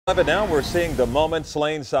Now we're seeing the moment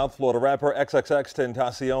slain South Florida rapper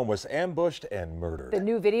XXXtentacion was ambushed and murdered. The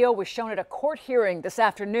new video was shown at a court hearing this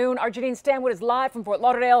afternoon. Our Janine Stanwood is live from Fort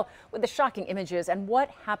Lauderdale with the shocking images and what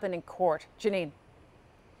happened in court. Janine.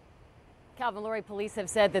 Calvin, Lurie, police have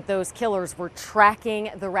said that those killers were tracking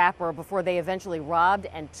the rapper before they eventually robbed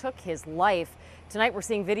and took his life. Tonight we're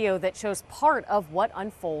seeing video that shows part of what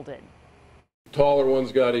unfolded. The taller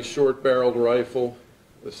one's got a short-barreled rifle.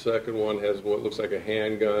 The second one has what looks like a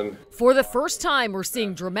handgun. For the first time, we're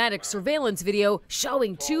seeing dramatic surveillance video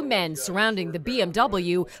showing two men surrounding the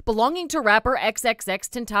BMW belonging to rapper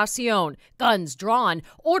XXXtentacion, guns drawn,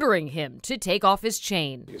 ordering him to take off his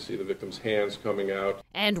chain. You can see the victim's hands coming out.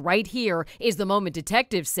 And right here is the moment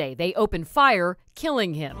detectives say they opened fire,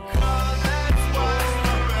 killing him.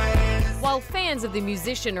 While fans of the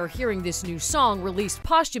musician are hearing this new song released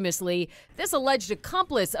posthumously, this alleged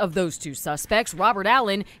accomplice of those two suspects, Robert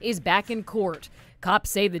Allen, is back in court.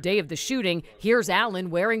 Cops say the day of the shooting, here's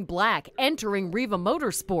Allen wearing black, entering Riva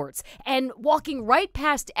Motorsports, and walking right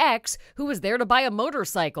past X, who was there to buy a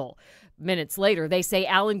motorcycle. Minutes later, they say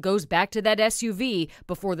Allen goes back to that SUV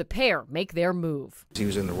before the pair make their move. He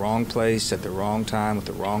was in the wrong place at the wrong time with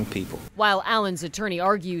the wrong people. While Allen's attorney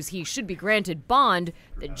argues he should be granted bond,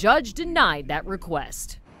 the judge denied that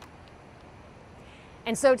request.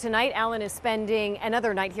 And so tonight, Allen is spending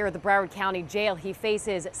another night here at the Broward County Jail. He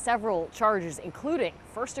faces several charges, including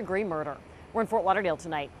first-degree murder. We're in Fort Lauderdale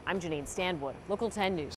tonight. I'm Janine Stanwood, Local 10 News.